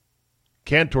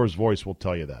 Cantor's voice will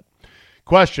tell you that.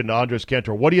 Question to Andres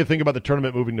Cantor: what do you think about the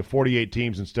tournament moving to 48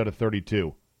 teams instead of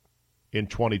 32 in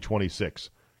 2026?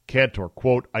 Cantor,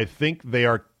 quote, I think they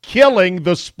are killing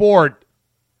the sport.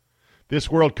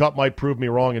 This World Cup might prove me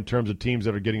wrong in terms of teams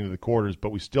that are getting to the quarters, but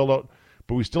we still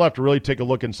have to really take a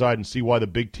look inside and see why the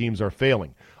big teams are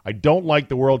failing. I don't like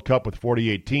the World Cup with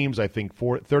 48 teams. I think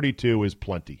 32 is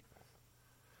plenty.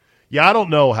 Yeah, I don't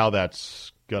know how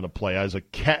that's going to play. As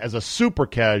a super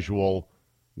casual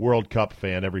World Cup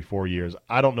fan every 4 years,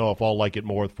 I don't know if I'll like it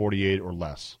more with 48 or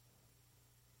less.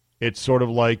 It's sort of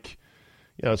like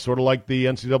the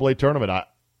NCAA tournament.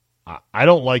 I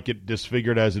don't like it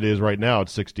disfigured as it is right now at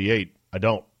 68. I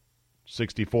don't.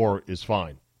 64 is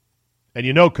fine. And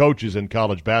you know coaches in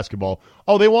college basketball,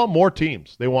 they want more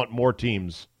teams. They want more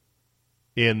teams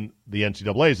in the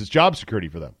NCAAs. It's job security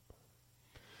for them.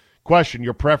 Question,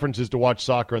 your preference is to watch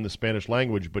soccer in the Spanish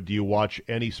language, but do you watch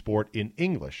any sport in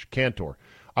English? Cantor,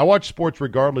 I watch sports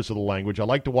regardless of the language. I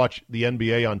like to watch the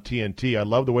NBA on TNT. I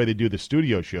love the way they do the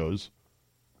studio shows.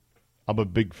 I'm a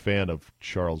big fan of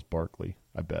Charles Barkley,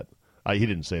 I bet. He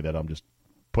didn't say that. I'm just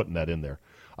putting that in there.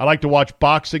 I like to watch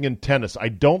boxing and tennis. I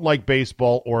don't like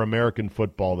baseball or American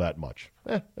football that much.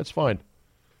 That's fine.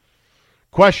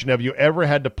 Question, have you ever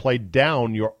had to play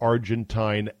down your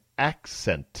Argentine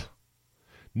accent?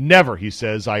 Never, he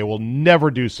says. I will never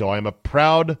do so. I am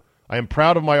proud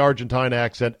of my Argentine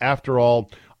accent. After all,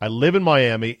 I live in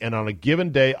Miami, and on a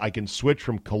given day, I can switch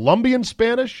from Colombian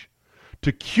Spanish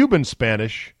to Cuban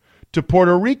Spanish to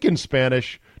Puerto Rican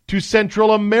Spanish to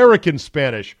Central American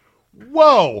Spanish.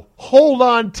 Whoa! Hold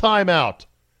on, time out.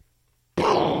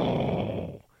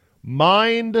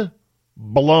 Mind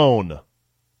blown.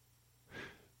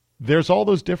 There's all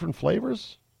those different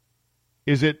flavors?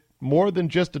 Is it more than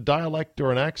just a dialect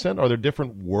or an accent? Are there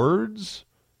different words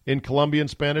in Colombian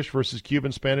Spanish versus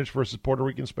Cuban Spanish versus Puerto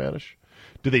Rican Spanish?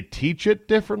 Do they teach it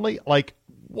differently? Like,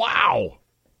 wow!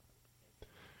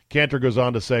 Cantor goes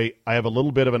on to say, I have a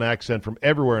little bit of an accent from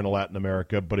everywhere in Latin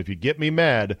America, but if you get me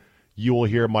mad, you will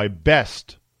hear my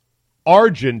best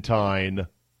Argentine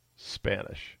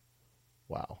Spanish.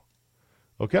 Wow.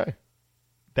 Okay.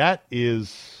 That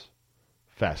is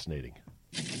fascinating.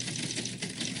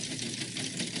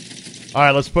 All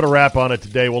right, let's put a wrap on it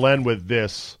today. We'll end with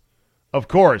this. Of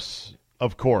course,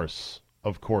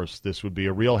 this would be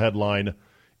a real headline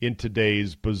in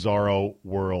today's bizarro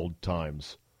world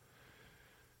times.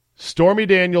 Stormy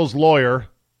Daniels' lawyer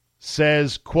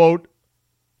says, quote,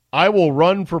 I will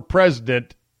run for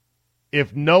president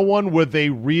if no one with a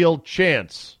real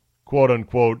chance, quote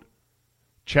unquote,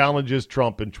 challenges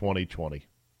Trump in 2020.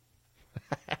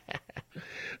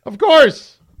 Of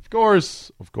course.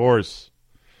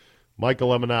 Michael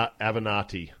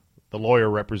Avenatti, the lawyer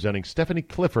representing Stephanie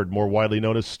Clifford, more widely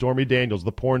known as Stormy Daniels,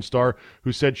 the porn star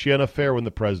who said she had an affair with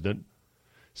the president,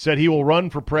 said he will run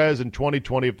for prez in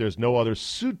 2020 if there's no other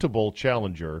suitable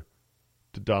challenger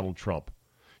to Donald Trump.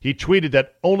 He tweeted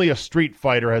that only a street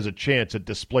fighter has a chance at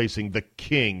displacing the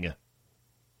king.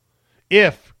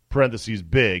 If, parentheses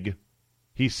big,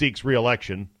 he seeks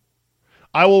re-election,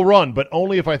 I will run, but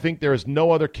only if I think there is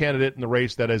no other candidate in the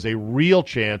race that has a real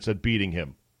chance at beating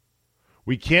him.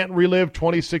 We can't relive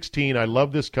 2016. I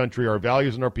love this country, our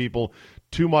values, and our people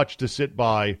too much to sit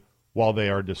by while they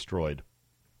are destroyed.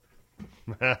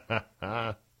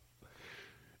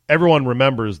 Everyone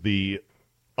remembers the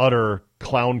utter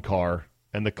clown car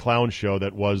and the clown show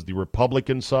that was the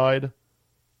Republican side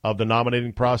of the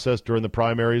nominating process during the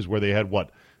primaries, where they had,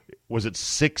 was it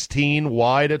 16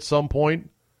 wide at some point?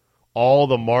 All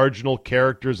the marginal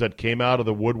characters that came out of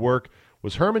the woodwork.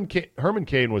 Was Herman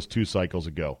Cain was 2 cycles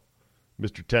ago.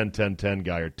 Mr. 10-10-10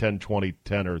 guy, or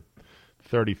 10-20-10, or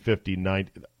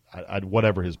 30-50-90,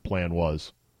 whatever his plan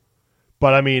was.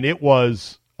 But, I mean, it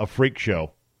was a freak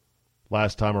show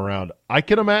last time around. I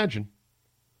can imagine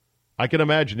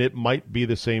it might be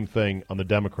the same thing on the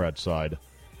Democrat side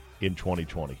in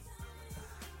 2020.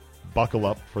 Buckle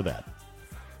up for that.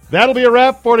 That'll be a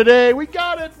wrap for today. We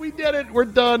got it. We did it. We're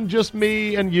done. Just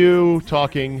me and you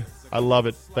talking. I love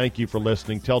it. Thank you for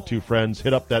listening. Tell 2 friends.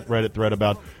 Hit up that Reddit thread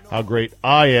about how great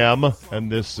I am and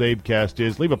this CzabeCast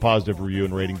is. Leave a positive review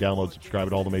and rating. Download, subscribe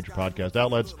at all the major podcast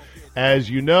outlets. As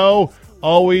you know,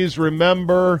 always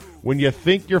remember, when you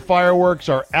think your fireworks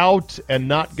are out and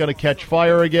not going to catch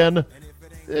fire again,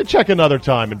 check another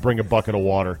time and bring a bucket of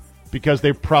water, because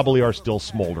they probably are still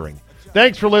smoldering.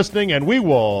 Thanks for listening, and we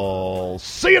will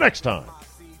see you next time.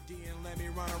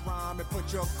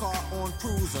 Put your car on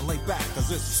cruise and lay back,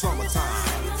 'cause it's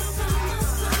summertime.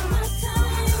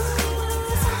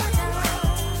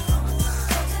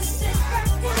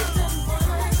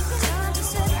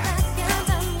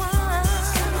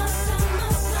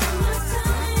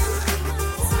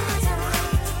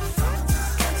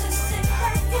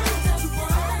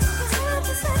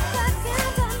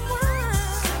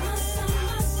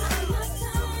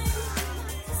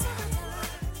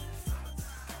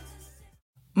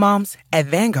 Moms, at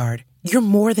Vanguard, you're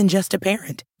more than just a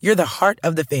parent. You're the heart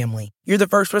of the family. You're the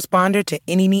first responder to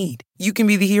any need. You can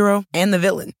be the hero and the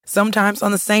villain, sometimes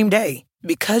on the same day.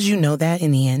 Because you know that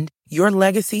in the end, your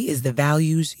legacy is the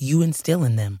values you instill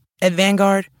in them. At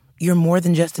Vanguard, you're more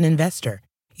than just an investor.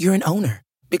 You're an owner.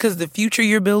 Because the future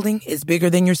you're building is bigger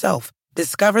than yourself.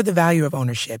 Discover the value of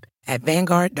ownership at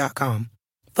Vanguard.com.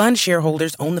 Fund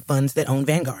shareholders own the funds that own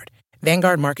Vanguard.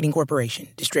 Vanguard Marketing Corporation,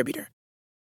 distributor.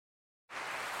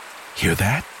 Hear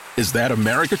that? Is that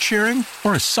America cheering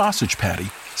or a sausage patty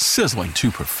sizzling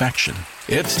to perfection?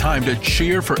 It's time to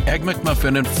cheer for Egg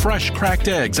McMuffin and fresh cracked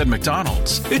eggs at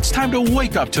McDonald's. It's time to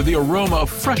wake up to the aroma of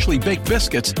freshly baked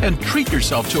biscuits and treat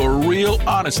yourself to a real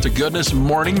honest-to-goodness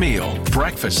morning meal.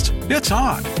 Breakfast, it's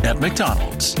on at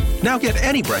McDonald's. Now get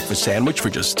any breakfast sandwich for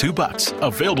just $2.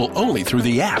 Available only through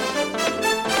the app.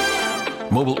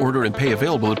 Mobile order and pay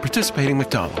available at participating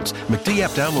McDonald's. McD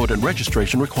app download and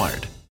registration required.